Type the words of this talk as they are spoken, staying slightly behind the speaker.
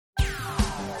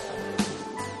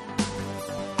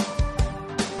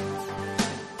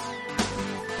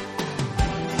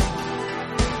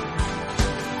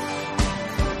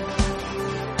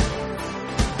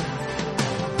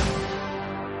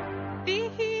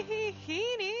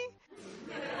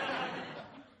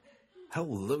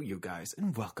Hello, you guys,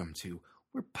 and welcome to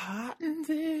We're Potting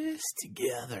This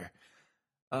Together.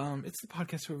 It's the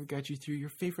podcast where we guide you through your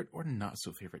favorite or not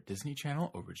so favorite Disney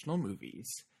Channel original movies.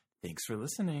 Thanks for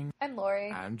listening. I'm Lori.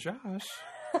 I'm Josh.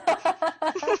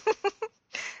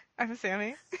 I'm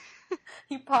Sammy.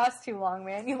 You paused too long,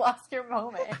 man. You lost your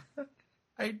moment.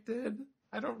 I did.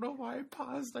 I don't know why I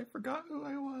paused. I forgot who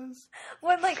I was.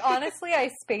 When, honestly, I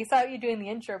space out you doing the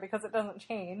intro because it doesn't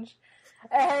change.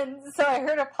 And so I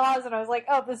heard a pause and I was like,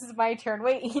 oh, this is my turn.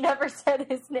 Wait, he never said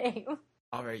his name.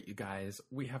 All right, you guys,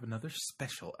 we have another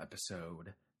special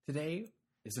episode. Today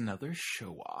is another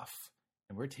show-off,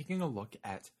 and we're taking a look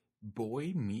at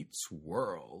Boy Meets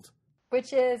World.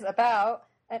 Which is about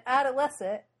an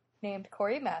adolescent named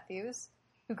Corey Matthews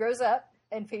who grows up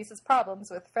and faces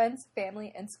problems with friends,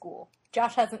 family, and school.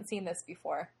 Josh hasn't seen this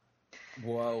before.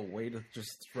 Whoa, way to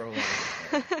just throw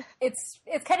that in. It's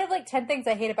kind of like 10 Things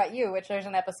I Hate About You, which there's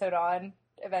an episode on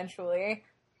eventually,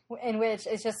 in which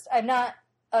it's just, I'm not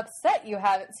upset you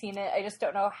haven't seen it, I just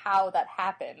don't know how that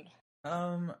happened.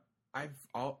 I've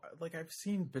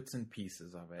seen bits and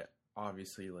pieces of it.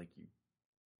 Obviously,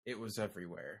 it was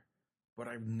everywhere. But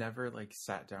I've never,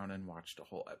 sat down and watched a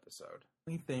whole episode.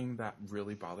 The only thing that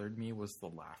really bothered me was the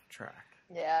laugh track.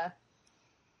 Yeah.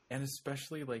 And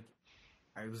especially,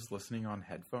 I was listening on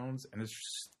headphones, and it's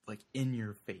just, in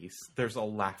your face. There's a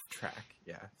laugh track,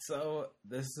 yeah. So,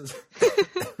 this is...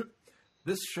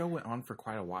 This show went on for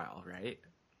quite a while, right?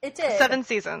 It did. 7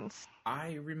 seasons.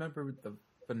 I remember the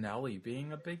finale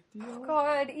being a big deal. Oh,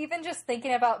 God, even just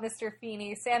thinking about Mr.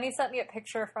 Feeney, Sammy sent me a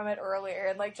picture from it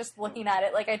earlier, and, just looking at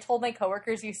it, I told my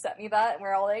coworkers you sent me that, and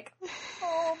we're all like,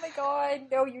 oh, my God,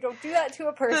 no, you don't do that to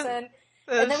a person.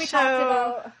 And then we talked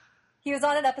about... He was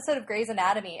on an episode of Grey's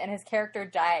Anatomy, and his character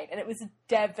died, and it was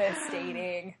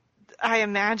devastating. I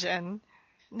imagine.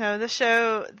 No, the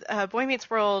show, Boy Meets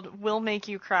World, will make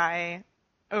you cry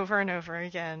over and over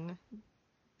again.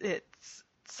 It's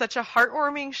such a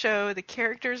heartwarming show. The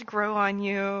characters grow on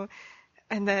you,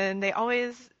 and then they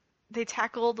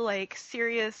tackled,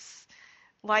 serious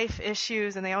life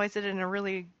issues, and they always did it in a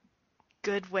really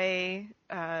good way,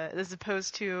 as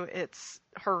opposed to its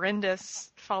horrendous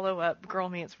follow-up Girl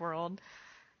Meets World.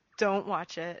 Don't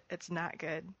watch it. It's not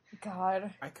good.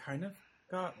 God. I kind of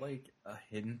got, a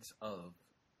hint of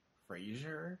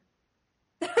Frasier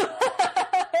in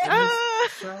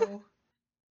this show.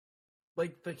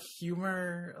 The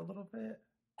humor a little bit.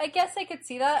 I guess I could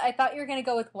see that. I thought you were going to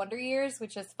go with Wonder Years,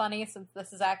 which is funny since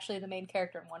this is actually the main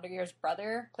character in Wonder Years'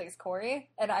 brother plays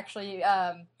Corey. And actually,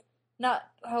 I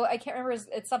can't remember,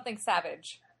 it's something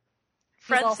Savage.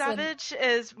 Fred Savage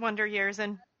is Wonder Years,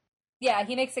 and yeah,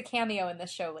 he makes a cameo in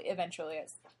this show eventually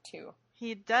too.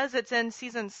 He does. It's in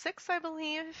season 6, I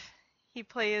believe. He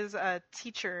plays a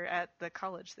teacher at the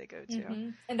college they go to. Mm-hmm.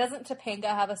 And doesn't Topanga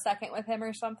have a second with him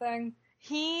or something?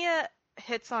 He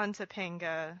hits on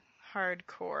Topanga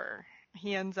hardcore.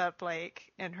 He ends up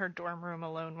in her dorm room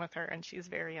alone with her, and she's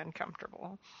very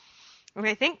uncomfortable. And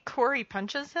I think Corey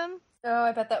punches him. Oh,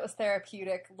 I bet that was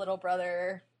therapeutic, little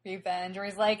brother revenge, where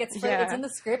he's like, it's in the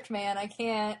script, man, I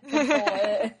can't control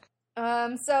it.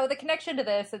 So the connection to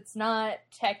this, it's not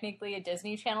technically a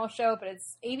Disney Channel show, but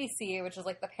it's ABC, which is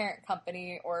the parent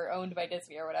company or owned by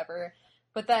Disney or whatever.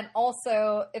 But then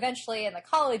also, eventually in the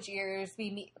college years,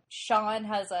 we meet, Sean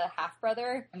has a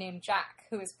half-brother named Jack,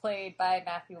 who is played by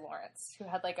Matthew Lawrence, who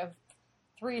had a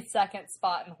 3-second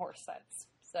spot in Horse Sense.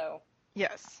 So.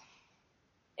 Yes.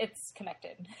 It's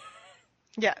connected.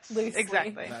 Yes, loosely.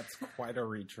 Exactly. That's quite a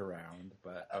reach around,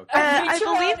 but okay. I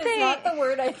believe is not the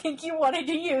word I think you wanted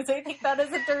to use. I think that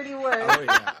is a dirty word. Oh,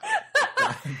 yeah.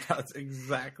 That's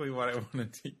exactly what I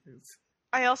wanted to use.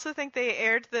 I also think they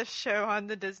aired this show on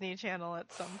the Disney Channel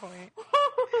at some point.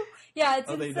 Yeah, it's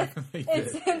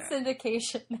in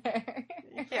syndication there.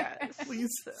 Yes. Please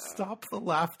stop the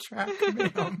laugh track,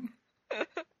 ma'am.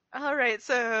 All right,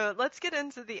 so let's get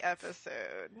into the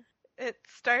episode. It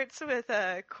starts with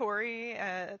Corey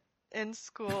in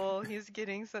school. He's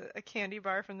getting a candy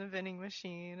bar from the vending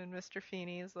machine, and Mr.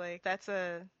 Feeney's like,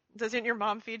 doesn't your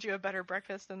mom feed you a better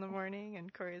breakfast in the morning?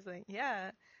 And Corey's like,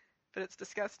 yeah, but it's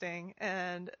disgusting.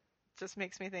 And it just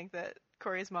makes me think that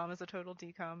Corey's mom is a total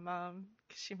decom mom,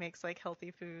 because she makes healthy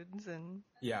foods. And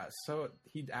yeah, so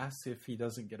he asks if he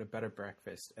doesn't get a better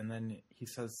breakfast, and then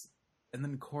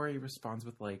Corey responds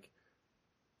with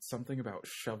something about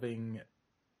shoving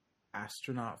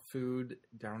astronaut food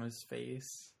down his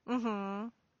face. Mm-hmm.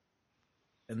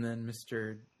 And then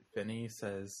Mr. Finney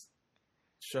says,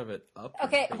 shove it up.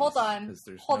 Okay, hold on.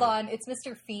 It's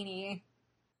Mr. Feeney.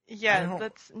 Yeah,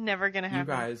 that's never gonna happen.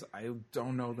 You guys, I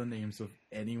don't know the names of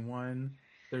anyone.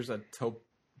 There's a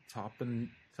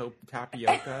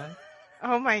tapioca.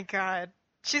 Oh my god.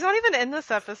 She's not even in this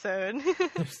episode.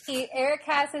 Eric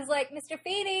Cass is like, Mr.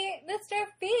 Feeney, Mr.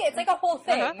 Feeney. It's like a whole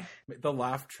thing. Uh-huh. The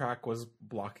laugh track was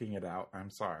blocking it out. I'm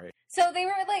sorry. So they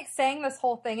were like saying this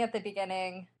whole thing at the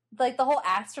beginning, like the whole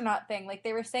astronaut thing. Like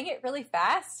they were saying it really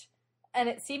fast, and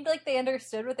it seemed like they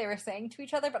understood what they were saying to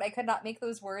each other, but I could not make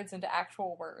those words into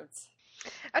actual words.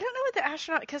 I don't know what the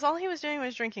astronaut, because all he was doing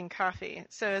was drinking coffee.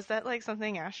 So is that like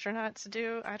something astronauts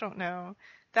do? I don't know.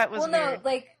 That was weird. No,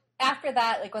 like after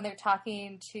that, like when they're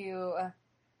talking to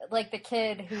like the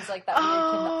kid who's like that weird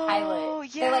kid in the pilot.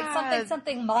 Yeah. They're like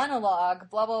something monologue,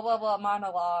 blah blah blah blah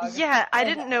monologue. Yeah, I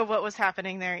didn't know what was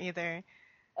happening there either.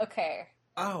 Okay.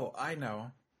 Oh, I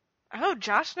know. Oh,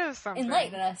 Josh knows something.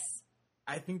 Enlighten us.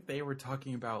 I think they were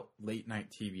talking about late night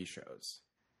TV shows.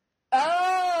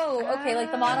 Oh, okay,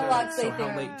 like the monologues So they how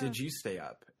do. late did you stay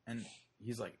up? And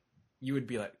he's like, you would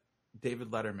be like, David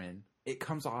Letterman. It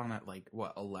comes on at like,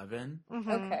 what, 11? Mm-hmm.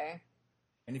 Okay.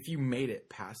 And if you made it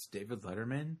past David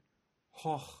Letterman,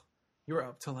 oh, you were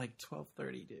up to like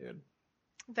 12:30, dude.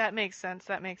 That makes sense.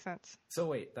 So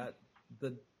wait,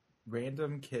 the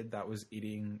random kid that was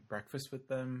eating breakfast with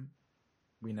them,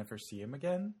 we never see him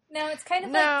again? No, it's kind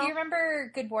of like, do you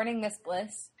remember Good Morning, Miss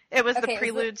Bliss? It was the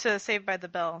prelude to Saved by the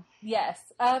Bell. Yes.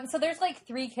 So there's like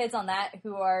 3 kids on that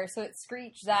who are, so it's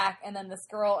Screech, Zach, and then this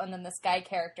girl, and then this guy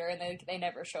character, and they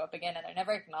never show up again, and they're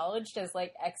never acknowledged as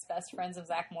like ex-best friends of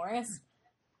Zach Morris.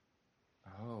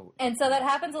 Oh. And so that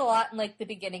happens a lot in like the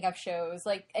beginning of shows.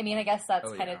 Like, I mean, I guess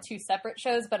that's kind of 2 separate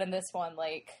shows, but in this one,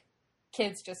 like,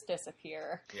 kids just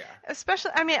disappear. Yeah.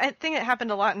 Especially, I mean, I think it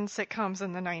happened a lot in sitcoms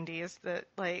in the 90s that,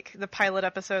 like, the pilot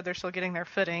episode, they're still getting their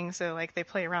footing, so, like, they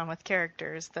play around with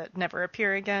characters that never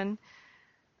appear again.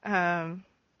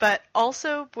 But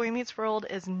also, Boy Meets World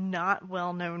is not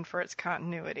well known for its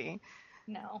continuity.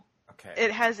 No. Okay.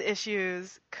 It has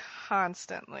issues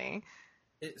constantly.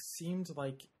 It seemed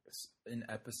like an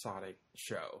episodic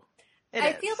show.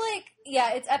 I feel like,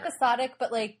 yeah, it's episodic,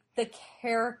 but, like, the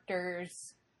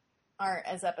characters aren't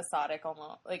as episodic,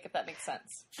 almost, like, if that makes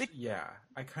sense.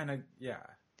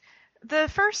 The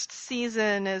first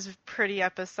season is pretty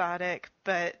episodic,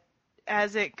 but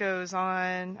as it goes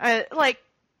on,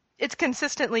 it's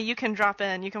consistently, you can drop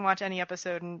in, you can watch any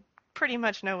episode and pretty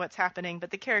much know what's happening,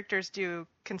 but the characters do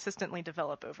consistently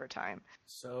develop over time.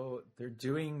 So they're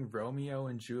doing Romeo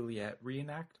and Juliet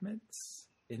reenactments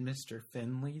in Mr.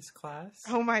 Finley's class?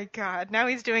 Oh my god, now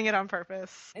he's doing it on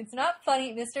purpose. It's not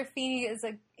funny. Mr. Feeney is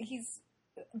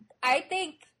I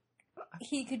think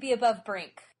he could be above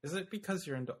Brink. Is it because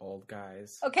you're into old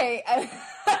guys? Okay,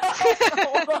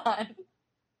 hold on.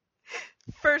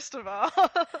 First of all,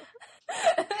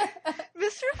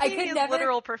 Mr. Feeney is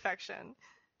literal perfection.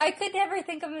 I could never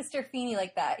think of Mr. Feeney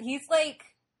like that. He's like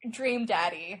Dream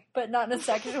Daddy, but not in a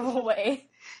sexual way.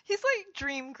 He's like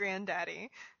Dream Granddaddy.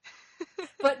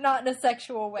 But not in a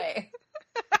sexual way.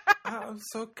 I'm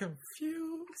so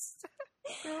confused.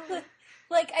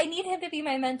 Like, I need him to be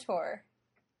my mentor,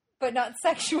 but not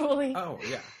sexually. Oh,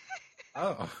 yeah.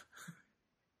 Oh.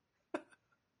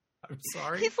 I'm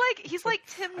sorry. He's like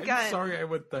Tim Gunn. I'm sorry I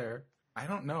went there. I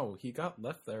don't know. He got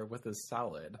left there with his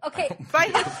salad. Okay.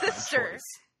 By his sister.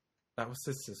 That was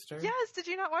his sister? Yes, did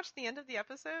you not watch the end of the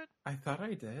episode? I thought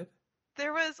I did.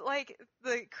 There was, like,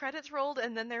 the credits rolled,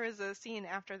 and then there was a scene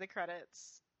after the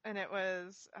credits, and it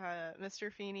was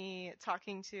Mr. Feeney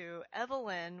talking to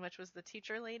Evelyn, which was the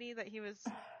teacher lady that he was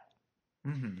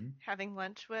having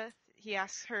lunch with. He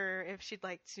asked her if she'd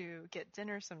like to get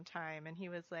dinner sometime, and he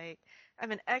was like,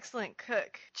 I'm an excellent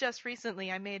cook. Just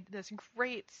recently I made this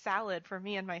great salad for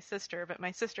me and my sister, but my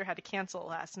sister had to cancel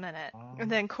last minute. And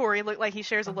then Corey looked like he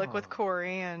shares a look with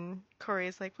Corey, and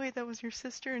Corey's like, wait, that was your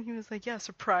sister? And he was like, yeah,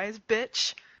 surprise,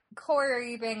 bitch.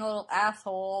 Corey being a little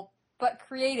asshole, but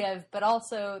creative, but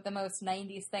also the most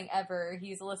 90s thing ever.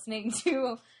 He's listening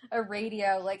to a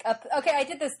radio, like, okay, I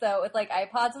did this, though, with, like,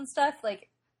 iPods and stuff, like,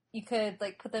 you could,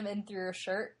 like, put them in through your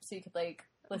shirt, so you could, like,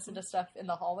 listen to stuff in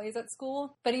the hallways at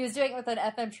school. But he was doing it with an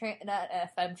not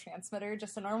FM transmitter,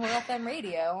 just a normal FM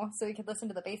radio, so he could listen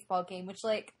to the baseball game, which,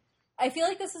 like, I feel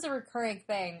like this is a recurring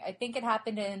thing. I think it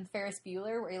happened in Ferris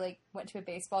Bueller, where he, like, went to a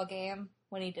baseball game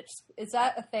when he did... Is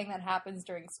that a thing that happens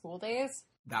during school days?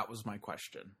 That was my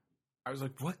question. I was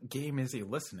like, what game is he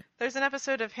listening? There's an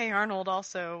episode of Hey Arnold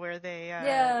also where they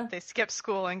skip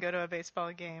school and go to a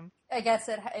baseball game. I guess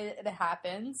it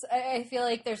happens. I feel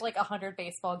like there's like 100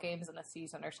 baseball games in a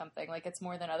season or something. Like, it's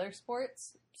more than other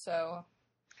sports, so...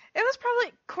 It was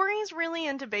probably... Corey's really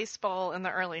into baseball in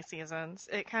the early seasons.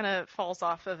 It kind of falls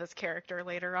off of his character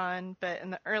later on, but in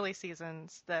the early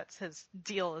seasons, that's his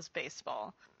deal is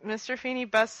baseball. Mr. Feeney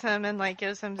busts him and, like,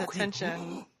 gives him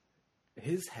detention.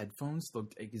 His headphones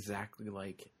looked exactly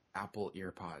like Apple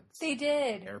EarPods. They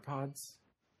did. AirPods?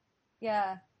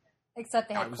 Yeah. Except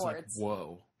they had cords. Like,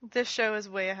 whoa. This show is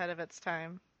way ahead of its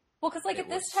time. Well, because like at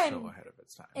this time, so ahead of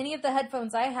its time. Any of the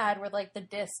headphones I had were like the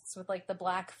discs with like the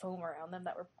black foam around them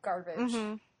that were garbage.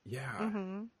 Mm-hmm. Yeah.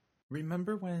 Mm-hmm.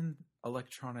 Remember when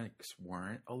electronics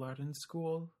weren't allowed in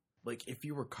school? Like, if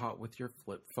you were caught with your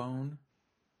flip phone,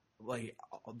 like,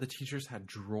 the teachers had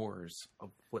drawers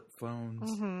of flip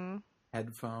phones,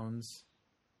 headphones.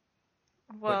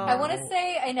 Well, I want to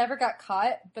say I never got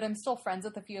caught, but I'm still friends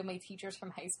with a few of my teachers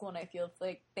from high school, and I feel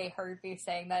like they heard me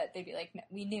saying that. They'd be like, no,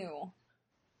 we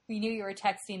knew you were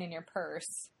texting in your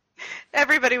purse.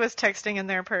 Everybody was texting in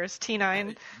their purse,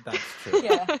 T9. That's true.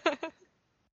 Yeah.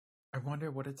 I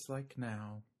wonder what it's like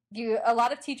now. A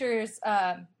lot of teachers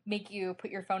make you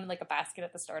put your phone in like a basket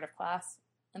at the start of class,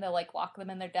 and they'll like lock them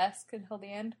in their desk until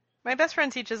the end. My best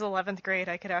friend teaches 11th grade.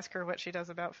 I could ask her what she does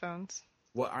about phones.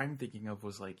 What I'm thinking of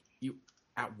was like,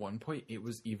 at one point it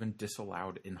was even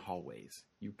disallowed in hallways.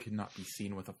 You could not be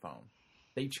seen with a phone.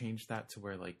 They changed that to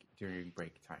where like during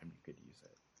break time you could use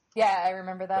it. Yeah, I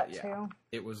remember that too.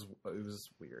 It was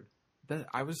weird.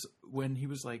 When he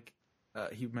was like,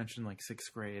 he mentioned like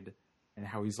 6th grade and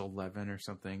how he's 11 or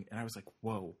something, and I was like,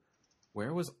 whoa,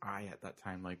 where was I at that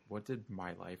time? Like, what did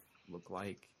my life look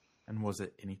like? And was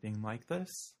it anything like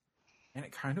this? And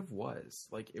it kind of was.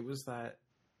 Like, it was that,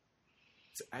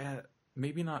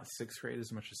 maybe not 6th grade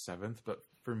as much as 7th, but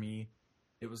for me,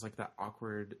 it was like that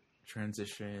awkward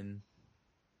transition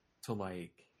to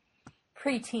like...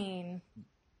 preteen.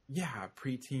 Yeah,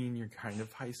 preteen, you're kind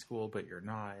of high school, but you're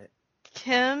not.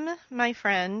 Kim, my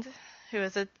friend, who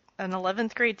is an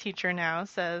 11th grade teacher now,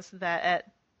 says that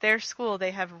at their school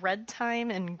they have red time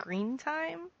and green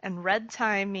time. And red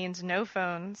time means no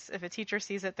phones. If a teacher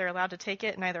sees it, they're allowed to take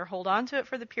it and either hold on to it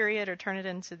for the period or turn it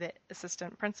into the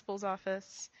assistant principal's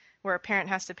office, where a parent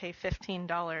has to pay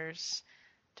 $15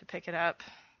 to pick it up.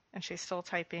 And she's still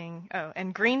typing. Oh,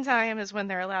 and green time is when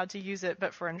they're allowed to use it,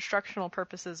 but for instructional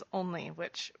purposes only,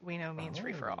 which we know means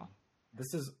free-for-all.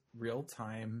 This is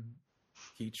real-time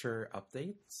teacher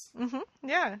updates? Mm-hmm.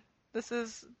 Yeah. This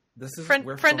is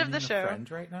friend of the show. Friend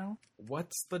right now?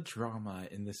 What's the drama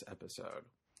in this episode?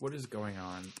 What is going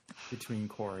on between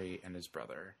Corey and his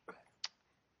brother?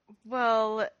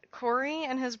 Well, Corey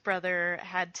and his brother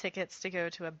had tickets to go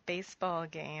to a baseball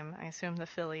game, I assume the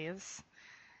Phillies.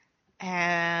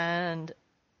 And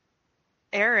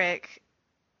Eric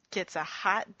gets a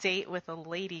hot date with a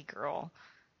lady girl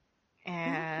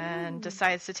and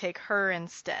decides to take her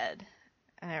instead.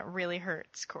 And it really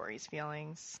hurts Corey's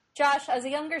feelings. Josh, as a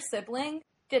younger sibling,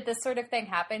 did this sort of thing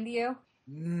happen to you?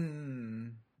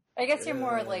 I guess you're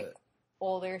more like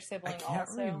older sibling also. I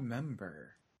can't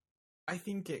remember. I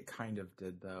think it kind of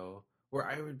did, though. Where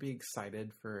I would be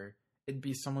excited for... It'd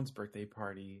be someone's birthday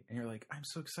party, and you're like, I'm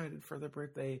so excited for their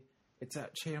birthday. It's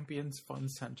at Champions Fun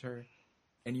Center,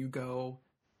 and you go,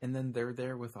 and then they're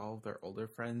there with all of their older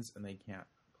friends, and they can't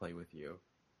play with you.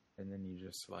 And then you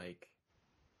just like,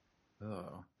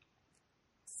 oh.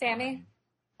 Sammy,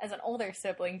 as an older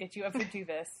sibling, did you ever do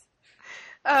this?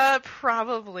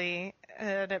 Probably.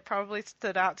 And it probably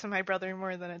stood out to my brother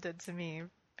more than it did to me,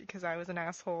 because I was an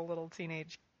asshole little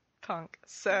teenage punk,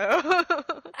 so...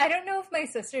 I don't know if my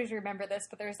sisters remember this,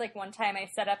 but there was like one time I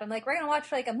set up, I'm like, we're gonna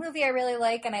watch like a movie I really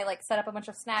like, and I like set up a bunch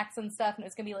of snacks and stuff, and it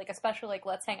was gonna be like a special like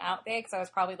let's hang out day, because I was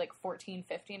probably like 14,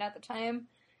 15 at the time,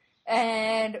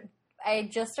 and I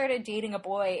just started dating a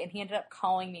boy, and he ended up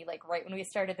calling me like right when we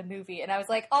started the movie, and I was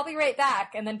like, I'll be right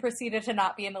back, and then proceeded to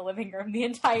not be in the living room the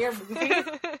entire movie.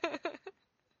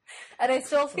 And I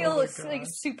still feel like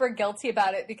super guilty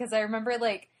about it, because I remember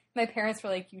like my parents were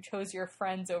like, you chose your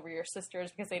friends over your sisters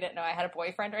because they didn't know I had a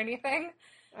boyfriend or anything.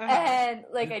 And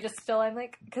like, I'm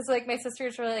like, because like my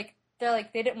sisters were like,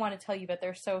 they didn't want to tell you, but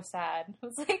they're so sad. I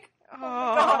was like, oh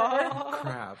my God.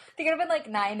 Crap. They could have been like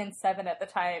 9 and 7 at the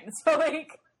time. So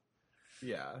like,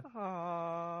 yeah.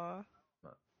 Aww.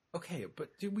 Okay, but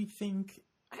do we think,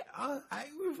 I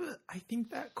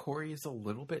think that Corey is a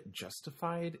little bit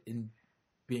justified in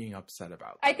being upset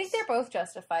about this. I think they're both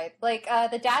justified. Like,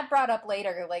 the dad brought up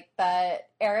later, like, that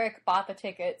Eric bought the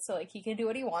ticket so, like, he can do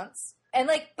what he wants. And,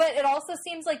 like, but it also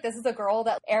seems like this is a girl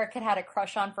that Eric had a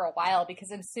crush on for a while,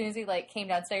 because as soon as he, like, came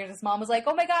downstairs, his mom was like,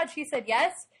 oh my God, she said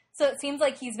yes. So it seems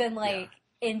like he's been, like,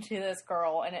 into this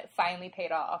girl, and it finally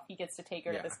paid off. He gets to take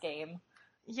her to this game.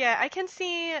 Yeah, I can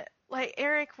see, like,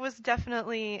 Eric was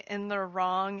definitely in the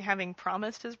wrong having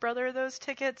promised his brother those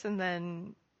tickets and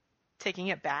then taking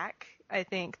it back. I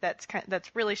think that's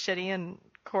really shitty, and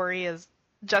Corey is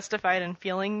justified in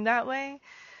feeling that way.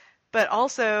 But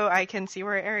also, I can see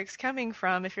where Eric's coming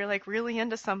from. If you're like really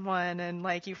into someone and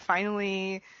like you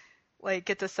finally like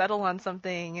get to settle on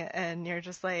something and you're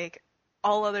just like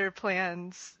all other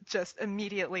plans just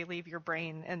immediately leave your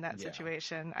brain in that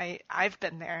situation. I've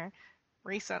been there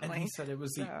recently. And he said it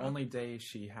was the only day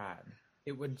she had.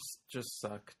 It would just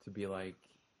suck to be like,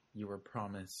 you were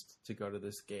promised to go to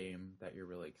this game that you're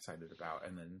really excited about,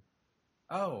 and then,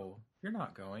 oh, you're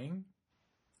not going.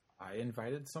 I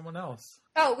invited someone else.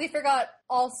 Oh, we forgot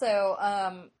also,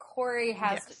 Corey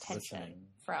has detention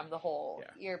from the whole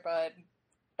earbud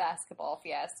basketball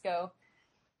fiasco.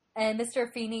 And Mr.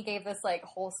 Feeney gave this, like,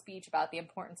 whole speech about the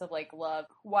importance of, like, love,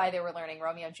 why they were learning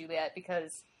Romeo and Juliet,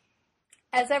 because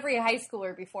as every high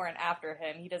schooler before and after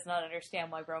him, he does not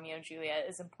understand why Romeo and Juliet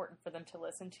is important for them to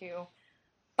listen to.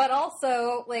 But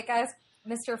also, like, as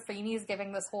Mr. Feeney's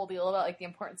giving this whole deal about, like, the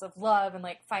importance of love and,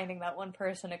 like, finding that one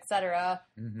person, etc.,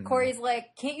 Corey's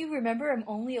like, can't you remember I'm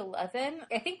only 11?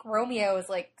 I think Romeo was,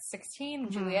 like,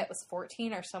 16, Juliet was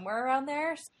 14 or somewhere around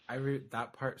there.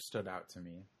 That part stood out to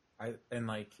me. And,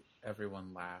 like,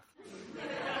 everyone laughed.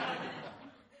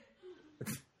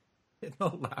 In the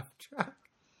laugh track.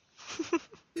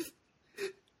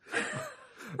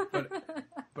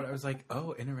 But I was like,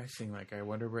 oh, interesting. Like, I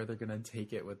wonder where they're going to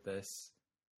take it with this.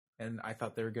 And I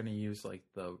thought they were going to use, like,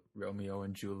 the Romeo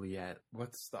and Juliet.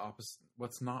 What's the opposite?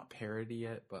 What's not parody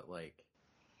it, but, like...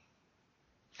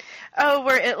 Oh,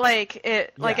 where it, like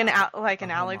an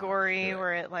allegory,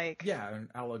 where it, like... Yeah, an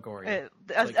allegory.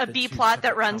 A B-plot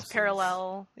that runs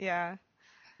parallel. Yeah.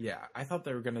 Yeah, I thought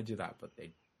they were going to do that, but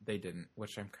they didn't,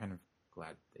 which I'm kind of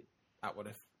glad that would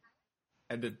have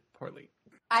ended poorly.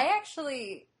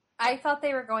 I thought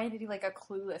they were going to do, like, a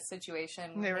Clueless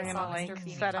situation. They were going to, like,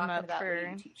 set him up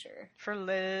for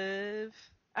Liv.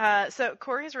 So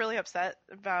Corey's really upset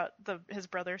about his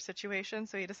brother's situation,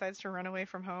 so he decides to run away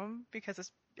from home because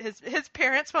his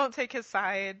parents won't take his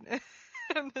side,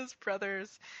 and his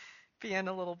brother's being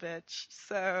a little bitch.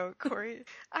 So Corey,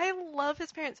 I love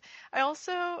his parents.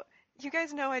 You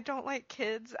guys know I don't like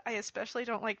kids. I especially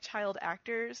don't like child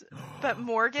actors. But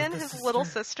Morgan, his little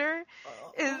sister,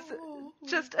 is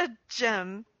just a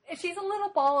gem. She's a little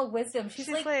ball of wisdom. She's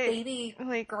like baby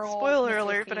girl. Spoiler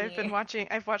alert, but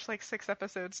I've watched like 6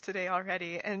 episodes today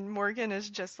already, and Morgan is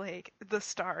just like the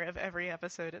star of every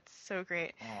episode. It's so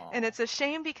great. Aww. And it's a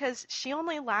shame because she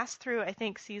only lasts through, I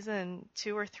think, season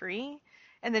 2 or 3,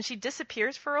 and then she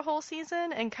disappears for a whole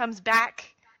season and comes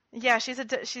back. Yeah, she's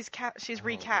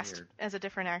recast weird. As a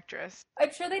different actress.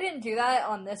 I'm sure they didn't do that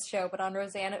on this show, but on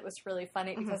Roseanne it was really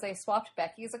funny because they swapped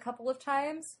Becky's a couple of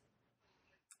times.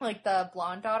 Like the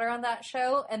blonde daughter on that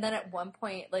show, and then at one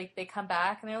point, like, they come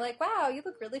back and they're like, wow, you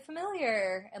look really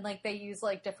familiar. And, like, they use,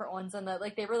 like, different ones and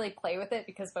like, they really play with it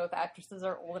because both actresses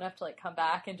are old enough to, like, come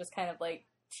back and just kind of, like,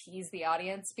 tease the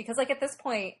audience. Because, like, at this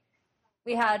point,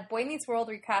 we had Boy Meets World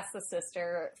recast the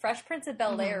sister, Fresh Prince of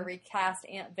Bel-Air recast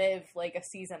Aunt Viv, like, a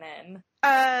season in.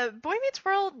 Boy Meets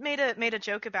World made a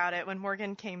joke about it when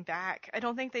Morgan came back. I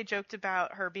don't think they joked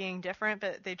about her being different,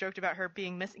 but they joked about her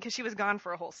being missing, because she was gone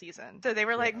for a whole season. So they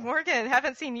were like, Morgan,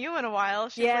 haven't seen you in a while.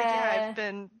 She's like, yeah, I've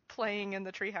been playing in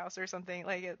the treehouse or something.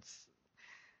 Like, it's...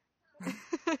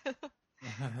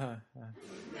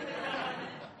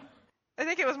 I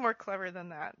think it was more clever than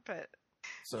that, but...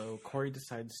 So Corey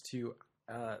decides to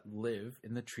live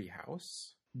in the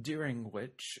treehouse, during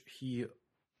which he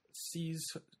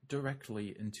sees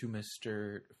directly into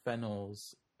Mr.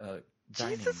 Fennell's dining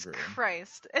Jesus room. Jesus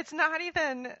Christ. It's not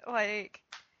even, like...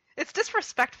 It's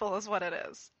disrespectful is what it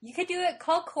is. You could do it,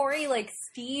 call Corey, like,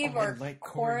 Steve or like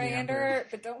Coriander,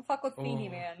 but don't fuck with Beanie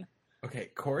Man. Okay,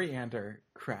 Coriander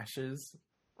crashes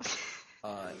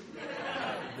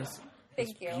this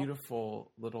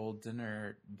beautiful little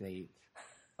dinner date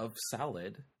of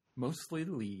salad, mostly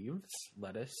leaves,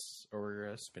 lettuce,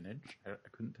 or spinach. I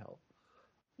couldn't tell.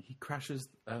 He crashes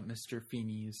Mr.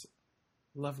 Feeney's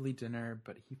lovely dinner,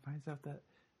 but he finds out that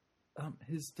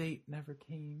his date never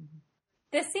came.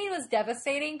 This scene was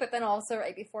devastating, but then also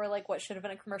right before, like, what should have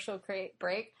been a commercial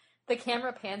break, the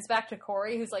camera pans back to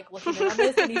Corey, who's, like, looking in on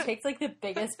this, and he takes, like, the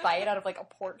biggest bite out of, like, a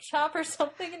pork chop or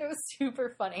something, and it was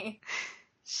super funny.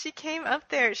 She came up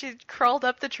there, she crawled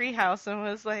up the treehouse and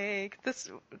was like,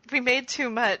 we made too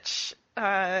much.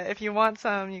 If you want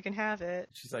some, you can have it.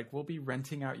 She's like, we'll be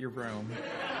renting out your room.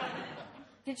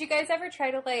 Did you guys ever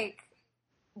try to, like,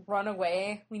 run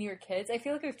away when you were kids? I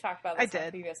feel like we've talked about this. I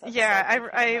did. Yeah,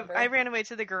 I ran away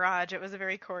to the garage. It was a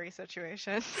very Corey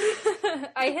situation.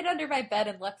 I hid under my bed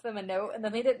and left them a note, and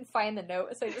then they didn't find the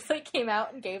note, so I just, like, came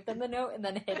out and gave them the note and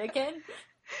then hid again.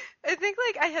 I think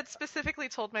like I had specifically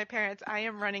told my parents I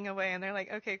am running away, and they're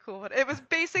like, okay, cool. But it was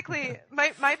basically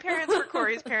my parents were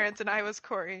Corey's parents, and I was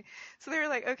Corey, so they were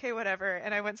like, okay, whatever.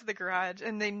 And I went to the garage,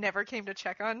 and they never came to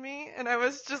check on me, and I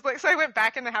was just like, so I went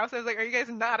back in the house. I was like, are you guys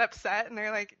not upset? And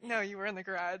they're like, no, you were in the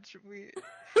garage.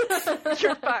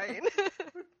 You're fine.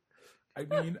 I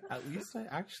mean, at least I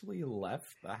actually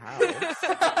left the house.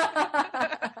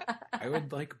 I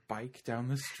would like bike down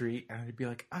the street and I'd be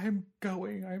like, I'm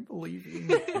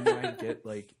leaving. And then I'd get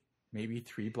like maybe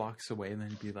 3 blocks away and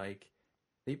then be like,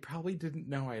 they probably didn't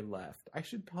know I left. I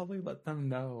should probably let them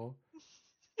know.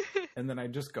 And then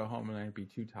I'd just go home and I'd be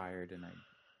too tired and I'd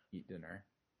eat dinner.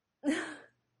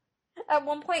 At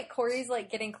one point, Corey's like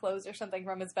getting clothes or something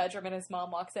from his bedroom, and his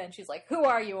mom walks in. She's like, "Who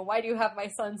are you, and why do you have my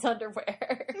son's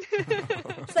underwear?"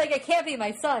 She's like, "It can't be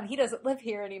my son. He doesn't live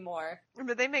here anymore."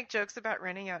 But they make jokes about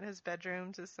renting out his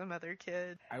bedroom to some other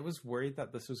kid. I was worried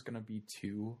that this was going to be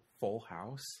too Full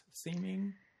House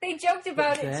seeming. They joked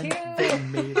about it too. They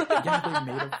made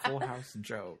a Full House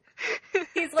joke.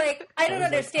 He's like, I don't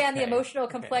understand the emotional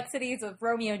complexities of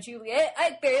Romeo and Juliet.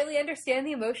 I barely understand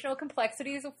the emotional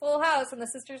complexities of Full House. And the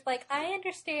sister's like, I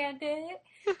understand it.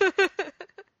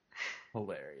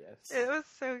 Hilarious. It was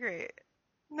so great.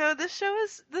 No, this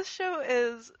show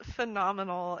is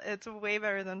phenomenal. It's way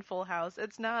better than Full House.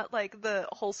 It's not like the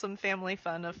wholesome family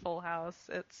fun of Full House.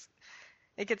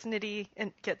 It gets nitty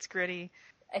and gets gritty.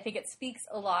 I think it speaks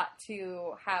a lot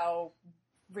to how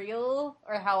real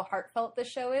or how heartfelt this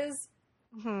show is.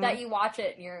 Mm-hmm. That you watch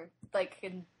it and you're like,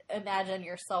 can imagine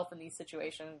yourself in these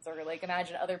situations, or like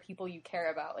imagine other people you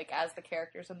care about, like as the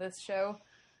characters in this show.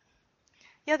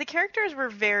 Yeah, the characters were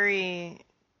very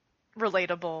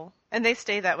relatable, and they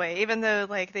stay that way, even though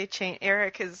like they change.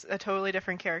 Eric is a totally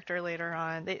different character later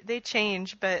on. They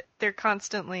change, but they're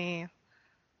constantly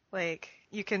like,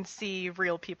 you can see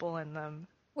real people in them.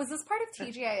 Was this part of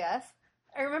TGIF?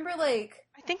 I remember like...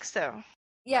 I think so.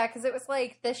 Yeah, because it was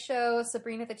like this show,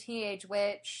 Sabrina the Teenage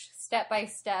Witch, Step by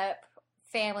Step,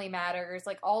 Family Matters,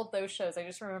 like all of those shows I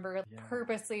just remember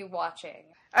purposely watching.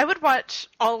 I would watch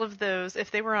all of those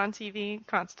if they were on TV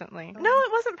constantly. No,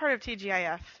 it wasn't part of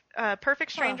TGIF.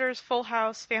 Perfect Strangers, Full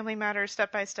House, Family Matters,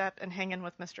 Step by Step, and Hangin'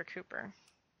 with Mr. Cooper.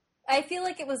 I feel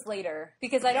like it was later,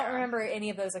 because I don't remember any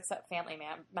of those except Family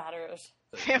Matters.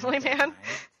 Family Man?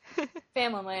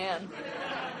 Family Man.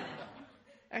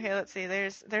 Okay, let's see.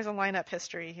 There's a lineup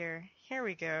history here. Here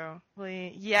we go.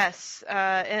 Yes,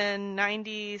 in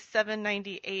 97,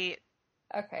 98.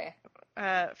 Okay.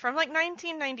 From like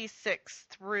 1996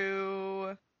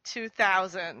 through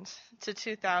 2000 to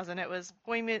 2000, it was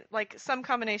like some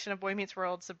combination of Boy Meets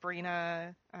World,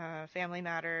 Sabrina, Family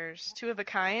Matters, Two of a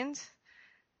Kind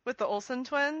with the Olsen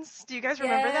twins. Do you guys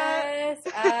remember that? Yes,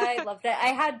 I loved it. I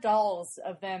had dolls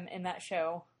of them in that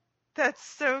show. That's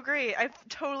so great. I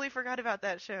totally forgot about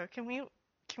that show. Can we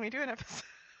do an episode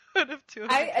of Two of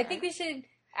a Kind? I think we should,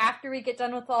 after we get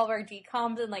done with all of our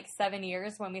DCOMs in like 7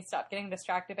 years, when we stop getting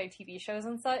distracted by TV shows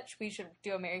and such, we should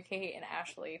do a Mary Kate and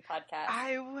Ashley podcast.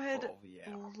 I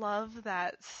would love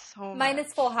that so much.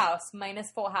 Minus Full House,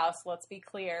 let's be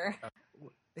clear.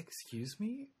 Excuse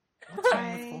me? What's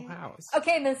wrong with Full House?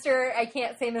 Okay, I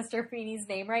can't say Mr. Feeney's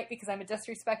name right because I'm a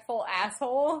disrespectful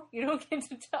asshole. You don't get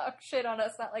to talk shit on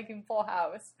us not liking Full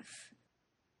House.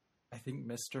 I think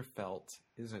Mr. Felt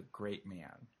is a great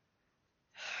man.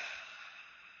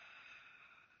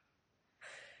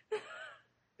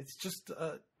 It's just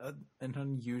an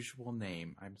unusual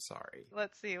name. I'm sorry.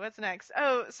 Let's see. What's next?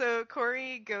 Oh, so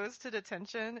Corey goes to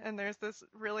detention, and there's this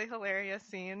really hilarious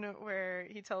scene where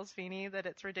he tells Feeney that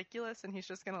it's ridiculous and he's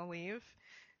just going to leave.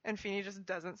 And Feeney just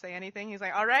doesn't say anything. He's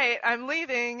like, all right, I'm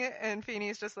leaving. And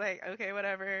Feeney's just like, okay,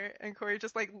 whatever. And Corey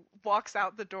just like walks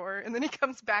out the door, and then he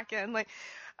comes back in like,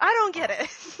 I don't get it.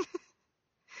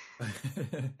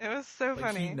 It was so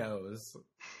funny. He knows.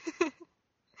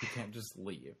 He can't just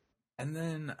leave. And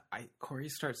then Corey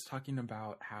starts talking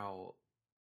about how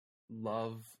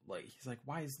love, like, he's like,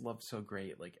 why is love so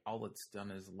great? Like, all it's done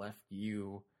is left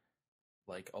you,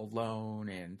 like, alone,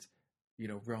 and, you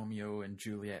know, Romeo and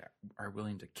Juliet are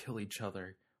willing to kill each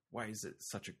other. Why is it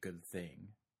such a good thing?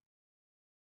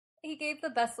 He gave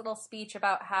the best little speech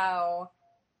about how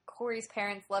Corey's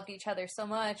parents loved each other so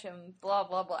much and blah,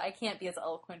 blah, blah. I can't be as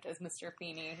eloquent as Mr.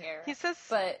 Feeney here. He says...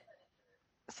 But...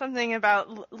 something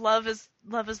about love is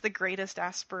the greatest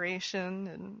aspiration,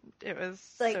 and it was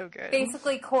like, so good.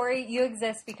 Basically, Corey, you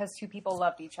exist because two people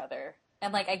loved each other.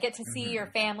 And, like, I get to see your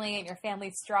family, and your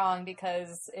family's strong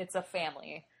because it's a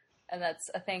family. And that's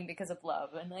a thing because of love.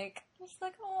 And, like, it's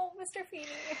like, oh, Mr. Feeney.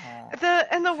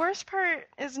 The worst part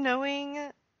is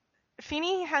knowing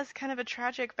Feeny has kind of a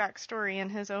tragic backstory in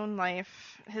his own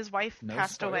life. His wife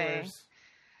passed away.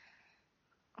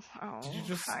 Oh, did you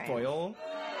just fine. spoil?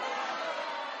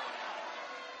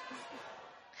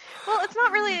 Well, it's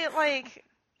not really like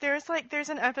there's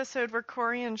an episode where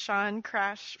Corey and Sean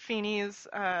crash Feeny's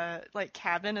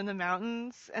cabin in the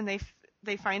mountains, and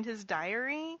they find his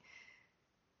diary,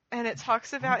 and it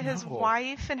talks about his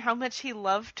wife and how much he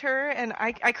loved her, and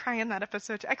I cry in that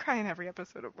episode. I cry in every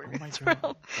episode of Boy Meets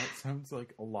World. That sounds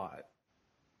like a lot.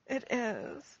 It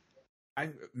is.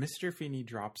 Mr. Feeny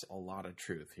drops a lot of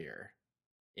truth here,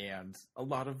 and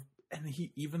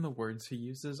even the words he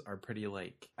uses are pretty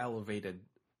like elevated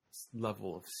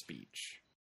level of speech.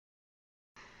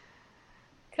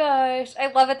 Gosh, I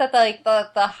love it that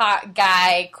the hot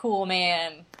guy, cool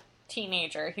man,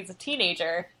 teenager. He's a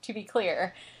teenager, to be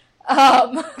clear.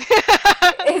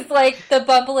 Is like the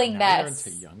bumbling mess.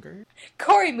 Into younger.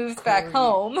 Corey moves back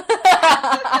home.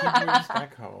 He moves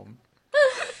back home.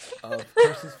 Of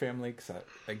course, his family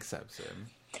accepts him.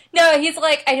 No, he's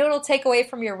like, I know it'll take away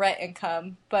from your rent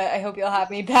income, but I hope you'll have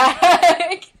me back.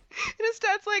 And his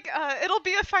dad's like, it'll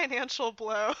be a financial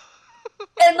blow.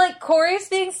 And, like, Corey's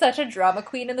being such a drama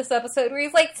queen in this episode where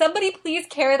he's like, somebody please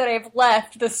care that I've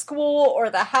left the school or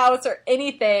the house or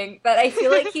anything. But I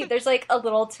feel like there's, like, a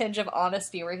little tinge of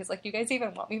honesty where he's like, you guys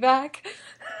even want me back?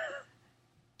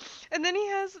 And then he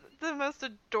has the most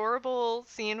adorable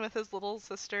scene with his little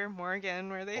sister, Morgan,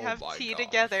 where they have tea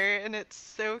together, and it's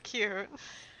so cute.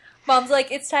 Mom's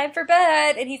like, it's time for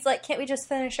bed. And he's like, can't we just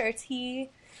finish our tea?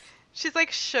 She's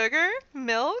like, sugar,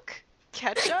 milk,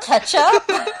 ketchup. Ketchup?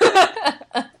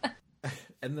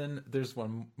 And then there's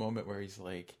one moment where he's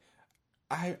like,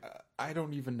 I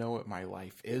don't even know what my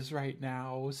life is right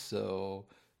now, so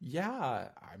yeah,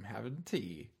 I'm having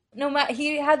tea.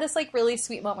 He had this, like, really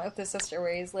sweet moment with his sister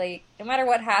where he's like, no matter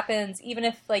what happens, even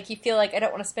if, like, you feel like I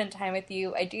don't want to spend time with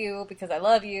you, I do because I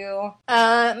love you.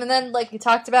 And then, like we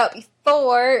talked about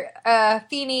before,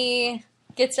 Feeny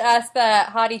gets to ask that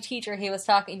haughty teacher he was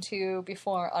talking to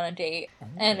before on a date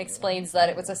and explains that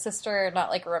it was a sister, not,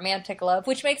 like, a romantic love,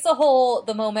 which makes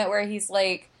the moment where he's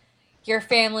like, your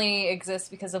family exists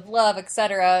because of love,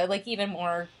 etc., like, even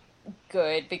more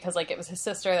good because, like, it was his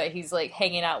sister that he's, like,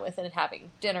 hanging out with and having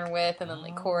dinner with, and then,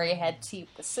 like, Corey had tea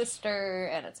with the sister,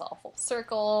 and it's all full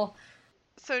circle.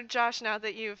 So, Josh, now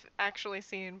that you've actually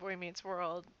seen Boy Meets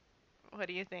World, what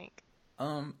do you think?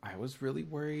 I was really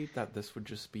worried that this would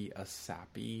just be a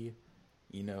sappy,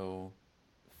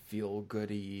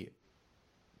 feel-goody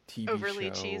TV overly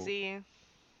show. cheesy.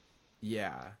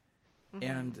 Yeah. Mm-hmm.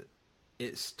 And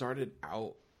it started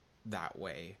out that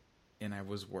way, and I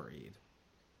was worried.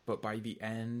 But by the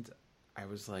end, I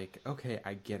was like, okay,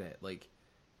 I get it. Like,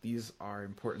 these are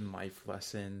important life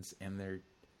lessons, and they're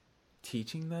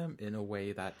teaching them in a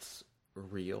way that's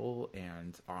real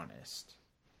and honest.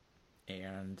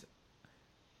 And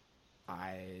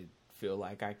I feel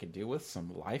like I could do with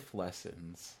some life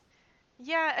lessons.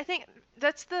 Yeah, I think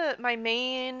that's my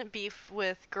main beef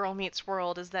with Girl Meets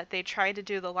World is that they try to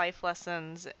do the life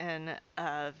lessons in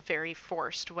a very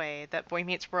forced way that Boy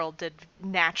Meets World did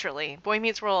naturally. Boy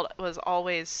Meets World was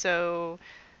always so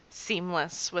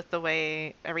seamless with the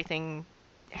way everything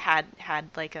had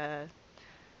like a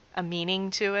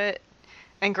meaning to it.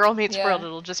 And Girl Meets World,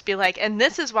 it'll just be like, and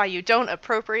this is why you don't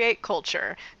appropriate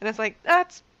culture. And it's like,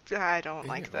 I don't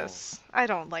like this. I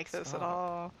don't like this at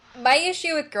all. My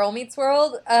issue with Girl Meets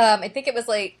World, I think it was,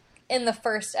 like, in the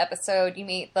first episode, you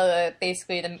meet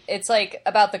it's, like,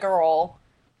 about the girl,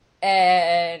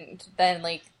 and then,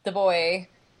 like, the boy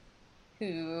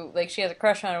who, like, she has a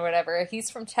crush on or whatever. He's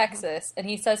from Texas, and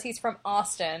he says he's from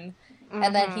Austin,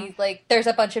 and then he's, like, there's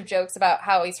a bunch of jokes about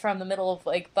how he's from the middle of,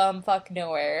 like, bumfuck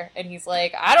nowhere, and he's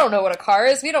like, I don't know what a car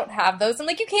is, we don't have those. I'm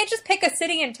like, you can't just pick a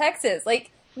city in Texas,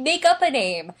 like, make up a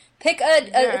name. Pick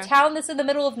a town that's in the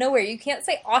middle of nowhere. You can't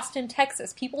say Austin,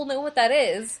 Texas. People know what that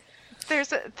is.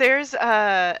 There's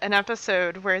an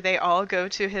episode where they all go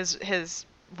to his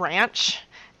ranch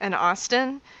in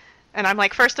Austin, and I'm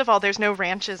like, first of all, there's no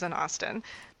ranches in Austin.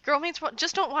 Girl Meets World.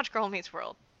 Just don't watch Girl Meets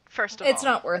World. First of all, it's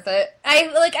not worth it.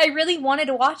 I really wanted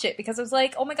to watch it because I was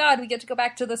like, oh my god, we get to go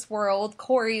back to this world.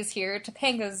 Corey's here.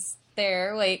 Topanga's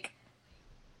there. Like.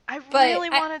 I really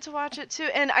wanted to watch it too,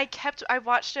 and I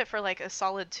watched it for like a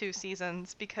solid 2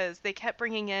 seasons because they kept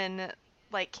bringing in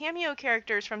like cameo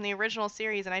characters from the original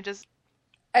series, and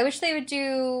I wish they would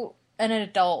do an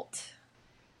adult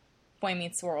Boy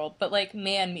Meets World, but like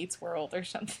Man Meets World or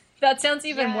something. That sounds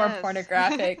even more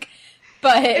pornographic.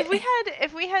 But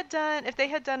if they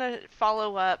had done a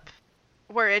follow-up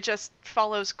where it just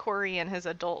follows Corey in his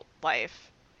adult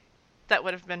life, that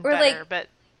would have been better, but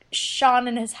Sean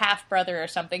and his half-brother or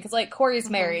something. Because, like, Corey's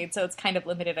married, so it's kind of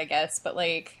limited, I guess. But,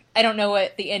 like, I don't know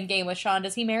what the end game with Sean.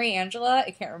 Does he marry Angela?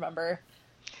 I can't remember.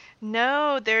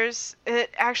 No, it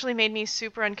actually made me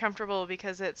super uncomfortable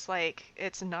because it's, like,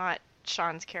 it's not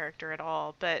Sean's character at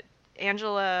all. But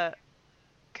Angela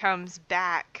comes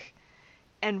back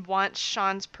and wants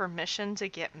Sean's permission to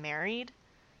get married.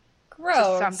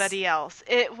 Gross. To somebody else.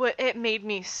 It made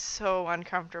me so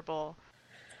uncomfortable.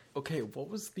 Okay, what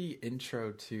was the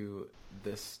intro to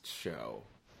this show?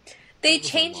 They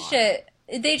changed it.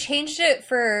 They changed it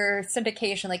for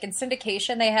syndication. Like in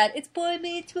syndication, they had "It's Boy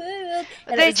Meets World."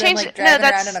 And they it was changed them, like, it. No,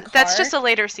 around in a car. that's just a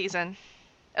later season.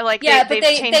 Like yeah, but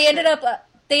they ended it.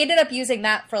 they ended up using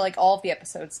that for like all of the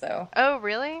episodes though. Oh,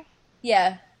 really?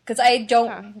 Yeah, because I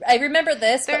remember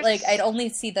this, but like I'd only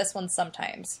see this one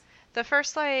sometimes. The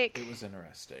first it was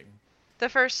interesting. The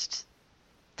first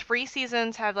 3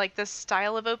 seasons have like this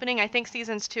style of opening. I think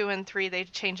seasons 2 and 3 they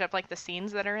change up like the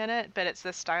scenes that are in it, but it's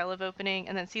this style of opening.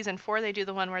 And then season 4 they do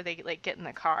the one where they like get in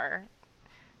the car.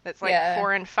 That's like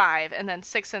 4 and 5, and then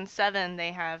 6 and 7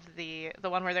 they have the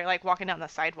one where they're like walking down the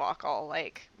sidewalk all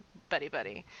like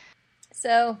buddy.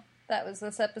 So that was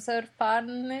this episode of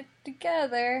Podding It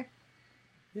Together.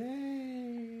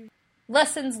 Yay!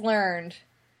 Lessons learned.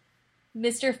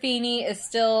 Mr. Feeney is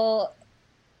still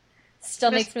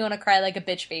makes me want to cry like a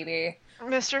bitch baby.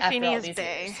 Mr. Feeney is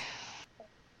bae.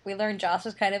 We learned Josh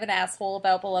is kind of an asshole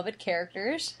about beloved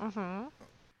characters. Mm-hmm.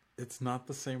 It's not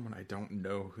the same when I don't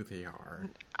know who they are.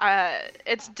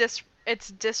 It's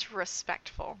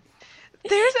disrespectful.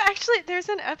 There's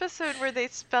an episode where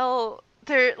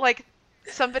they're like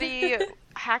somebody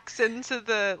hacks into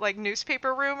the like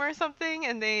newspaper room or something,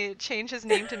 and they change his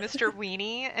name to Mr.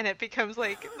 Weenie, and it becomes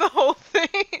like the whole thing.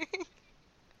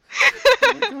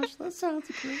 Oh my gosh, that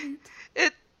sounds great.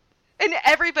 And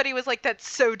everybody was like, "That's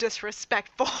so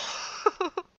disrespectful."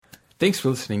 Thanks for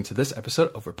listening to this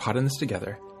episode of We're Podding This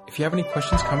Together. If you have any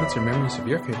questions, comments, or memories of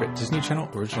your favorite Disney Channel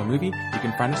original movie, you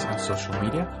can find us on social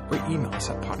media or email us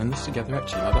at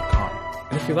poddingthistogether@gmail.com.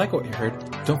 And if you like what you heard,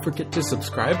 don't forget to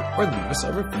subscribe or leave us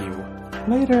a review.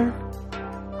 Later!